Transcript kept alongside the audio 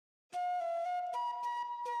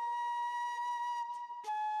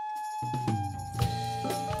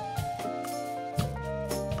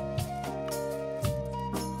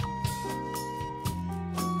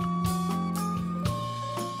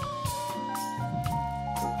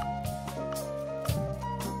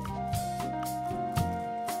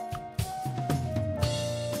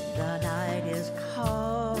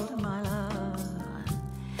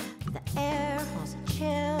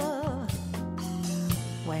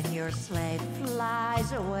Slave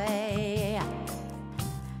flies away,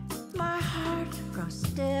 my heart grows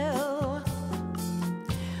still,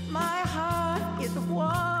 my heart is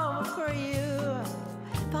warm for you.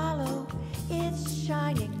 Follow its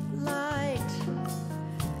shining light,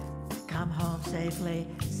 come home safely,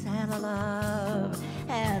 Santa love,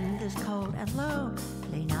 and this cold and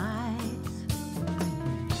lonely night.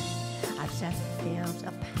 I've sent the fields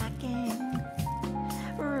a packing,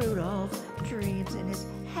 Rudolph dreams in his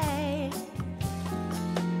hay.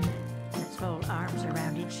 Let's fold arms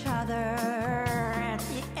around each other at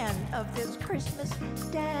the end of this Christmas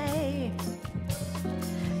day.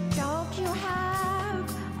 Don't you have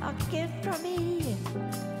a gift for me?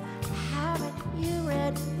 Haven't you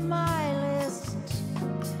read my list?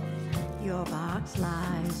 Your box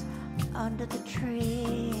lies under the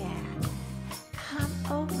tree. Come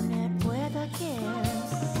open it with a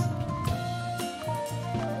kiss.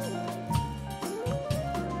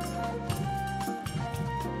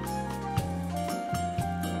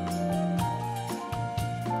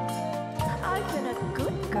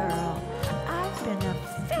 Girl, I've been a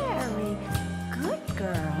very good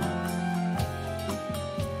girl.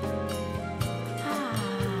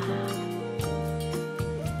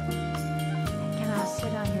 Can I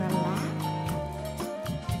sit on your lap?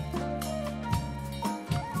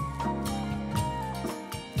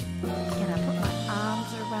 Can I put my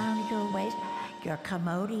arms around your waist, your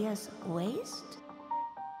commodious waist?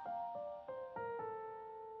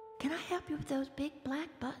 Can I help you with those big black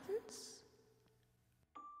buttons?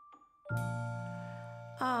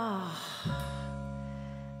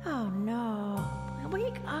 Oh no.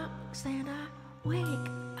 Wake up, Santa. Wake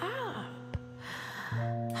up.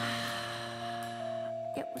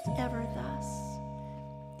 It was ever thus.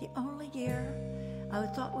 The only year I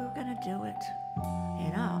thought we were going to do it.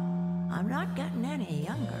 You know, I'm not getting any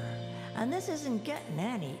younger. And this isn't getting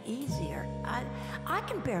any easier. I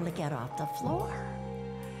can barely get off the floor.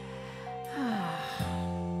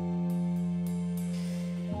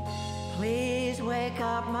 Please wake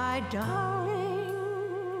up, my darling.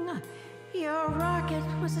 Your rocket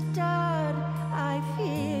was a dud, I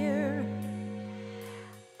fear.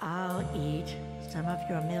 I'll eat some of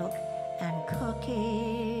your milk and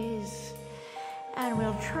cookies, and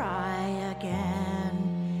we'll try again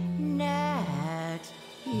next